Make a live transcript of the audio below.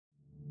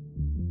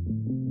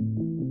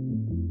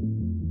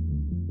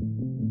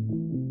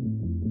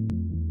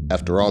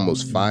After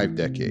almost 5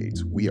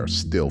 decades, we are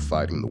still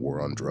fighting the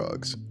war on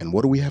drugs. And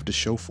what do we have to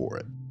show for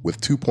it?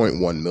 With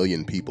 2.1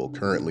 million people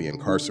currently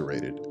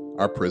incarcerated,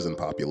 our prison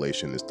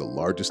population is the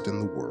largest in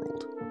the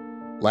world.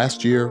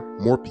 Last year,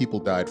 more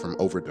people died from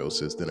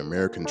overdoses than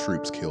American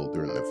troops killed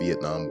during the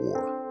Vietnam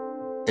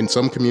War. In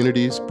some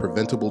communities,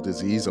 preventable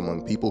disease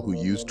among people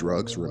who use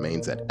drugs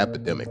remains at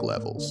epidemic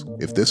levels.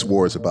 If this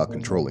war is about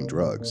controlling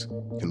drugs,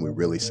 can we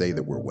really say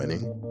that we're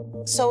winning?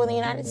 So in the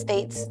United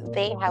States,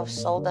 they have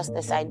sold us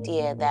this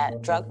idea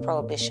that drug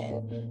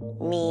prohibition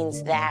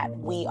means that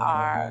we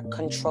are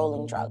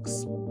controlling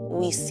drugs.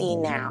 We see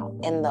now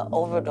in the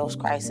overdose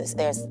crisis,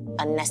 there's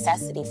a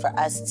necessity for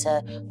us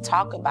to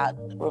talk about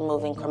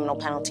removing criminal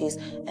penalties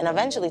and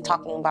eventually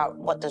talking about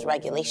what does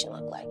regulation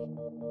look like.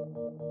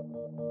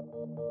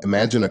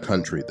 Imagine a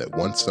country that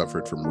once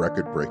suffered from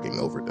record-breaking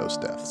overdose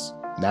deaths.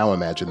 Now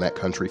imagine that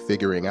country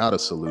figuring out a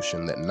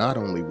solution that not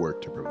only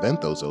worked to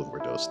prevent those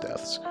overdose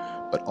deaths,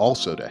 but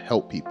also to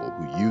help people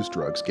who use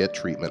drugs get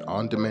treatment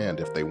on demand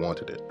if they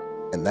wanted it.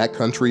 And that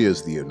country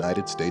is the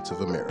United States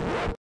of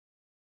America.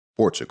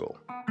 Portugal.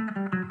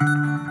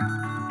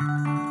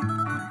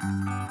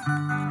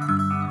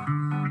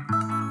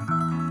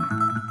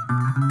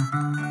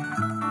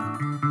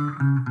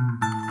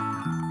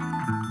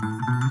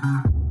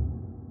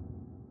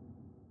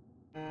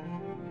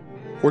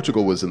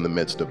 Portugal was in the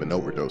midst of an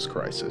overdose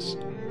crisis.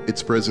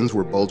 Its prisons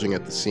were bulging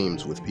at the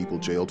seams with people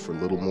jailed for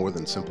little more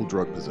than simple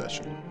drug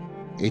possession.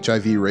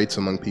 HIV rates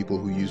among people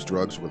who use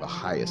drugs were the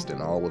highest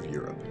in all of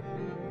Europe.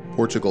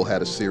 Portugal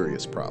had a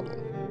serious problem.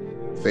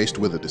 Faced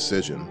with a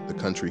decision, the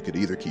country could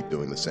either keep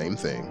doing the same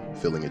thing,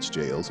 filling its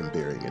jails and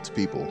burying its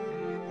people,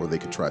 or they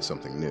could try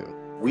something new.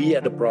 We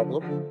had a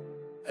problem,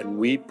 and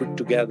we put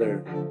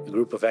together a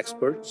group of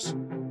experts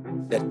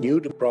that knew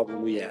the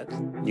problem we had,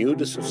 knew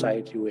the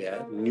society we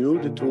had, knew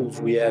the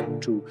tools we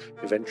had to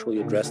eventually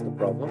address the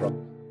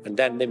problem. And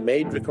then they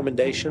made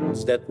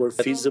recommendations that were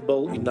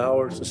feasible in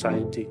our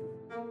society.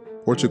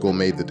 Portugal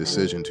made the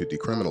decision to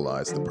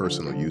decriminalize the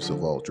personal use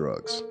of all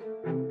drugs.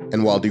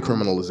 And while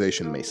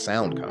decriminalization may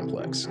sound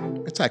complex,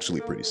 it's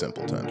actually pretty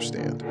simple to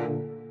understand.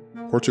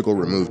 Portugal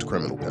removed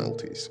criminal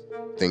penalties,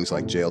 things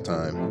like jail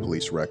time,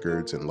 police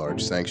records, and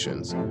large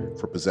sanctions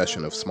for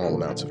possession of small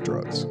amounts of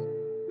drugs.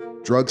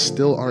 Drugs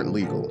still aren't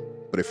legal,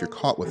 but if you're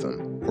caught with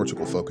them,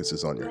 Portugal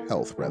focuses on your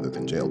health rather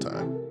than jail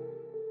time.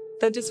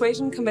 The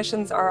dissuasion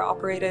commissions are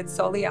operated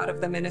solely out of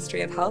the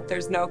Ministry of Health.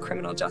 There's no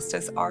criminal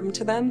justice arm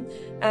to them.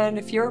 And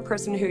if you're a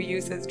person who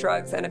uses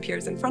drugs and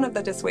appears in front of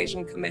the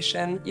dissuasion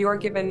commission, you are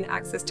given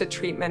access to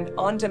treatment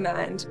on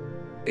demand.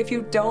 If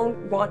you don't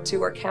want to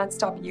or can't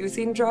stop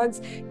using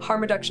drugs,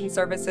 harm reduction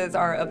services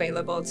are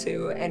available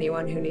to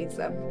anyone who needs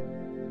them.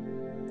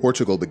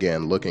 Portugal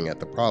began looking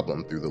at the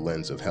problem through the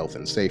lens of health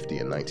and safety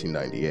in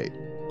 1998.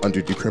 Under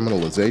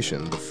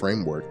decriminalization, the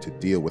framework to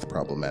deal with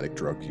problematic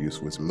drug use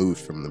was moved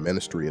from the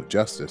Ministry of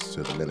Justice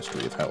to the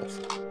Ministry of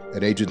Health,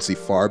 an agency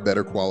far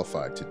better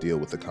qualified to deal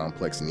with the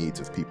complex needs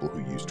of people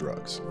who use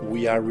drugs.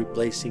 We are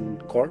replacing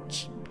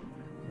courts,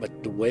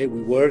 but the way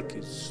we work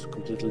is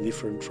completely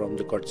different from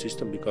the court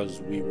system because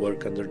we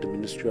work under the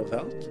Ministry of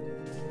Health.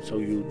 So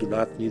you do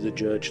not need a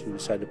judge to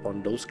decide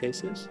upon those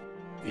cases.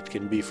 It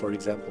can be, for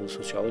example, a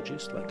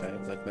sociologist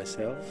like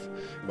myself.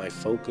 My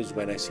focus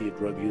when I see a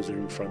drug user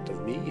in front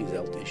of me is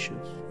health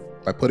issues.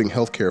 By putting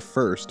healthcare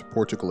first,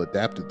 Portugal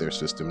adapted their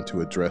system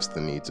to address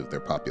the needs of their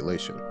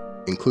population,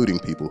 including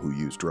people who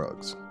use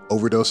drugs.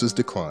 Overdoses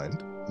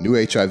declined, new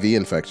HIV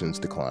infections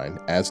declined,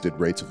 as did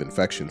rates of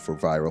infection for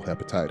viral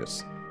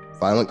hepatitis.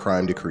 Violent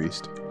crime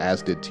decreased,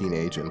 as did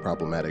teenage and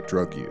problematic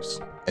drug use,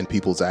 and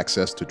people's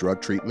access to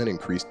drug treatment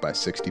increased by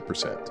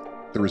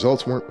 60%. The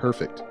results weren't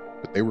perfect,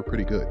 but they were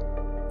pretty good.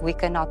 We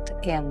cannot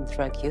end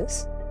drug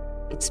use.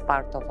 It's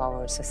part of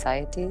our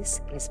societies,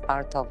 it's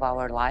part of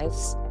our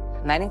lives.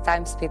 Many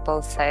times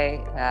people say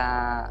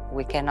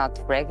we cannot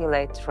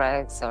regulate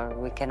drugs or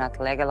we cannot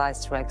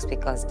legalize drugs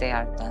because they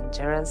are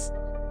dangerous.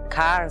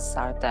 Cars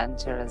are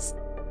dangerous.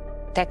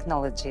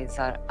 Technologies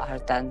are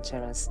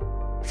dangerous.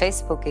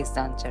 Facebook is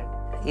dangerous.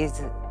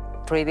 Is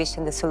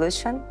prohibition the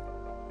solution?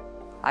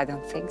 I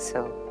don't think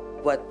so.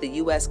 What the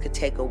U.S. could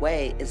take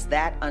away is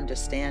that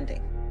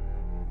understanding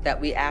that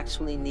we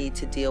actually need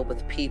to deal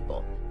with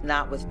people,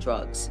 not with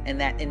drugs. And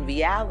that in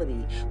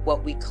reality,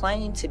 what we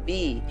claim to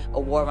be a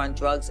war on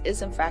drugs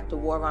is in fact a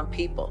war on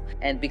people.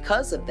 And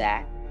because of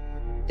that,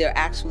 they're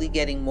actually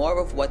getting more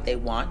of what they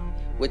want,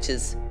 which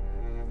is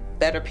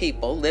better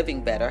people,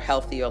 living better,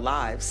 healthier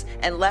lives,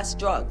 and less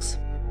drugs.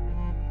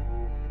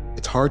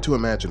 It's hard to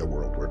imagine a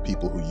world where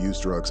people who use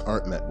drugs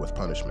aren't met with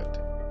punishment.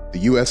 The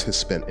U.S. has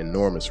spent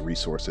enormous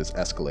resources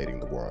escalating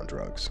the war on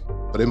drugs.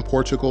 But in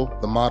Portugal,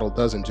 the model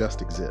doesn't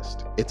just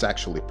exist. It's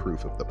actually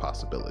proof of the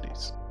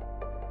possibilities.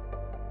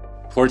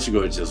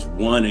 Portugal is just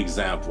one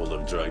example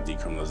of drug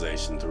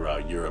decriminalization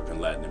throughout Europe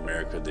and Latin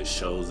America that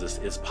shows us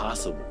it's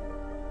possible.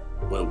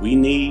 What we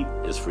need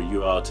is for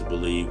you all to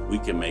believe we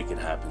can make it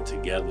happen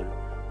together,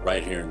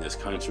 right here in this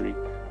country.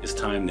 It's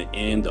time to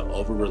end the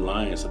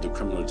over-reliance of the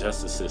criminal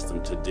justice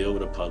system to deal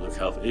with a public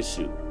health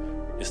issue.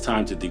 It's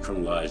time to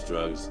decriminalize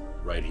drugs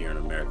right here in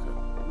America,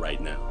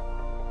 right now.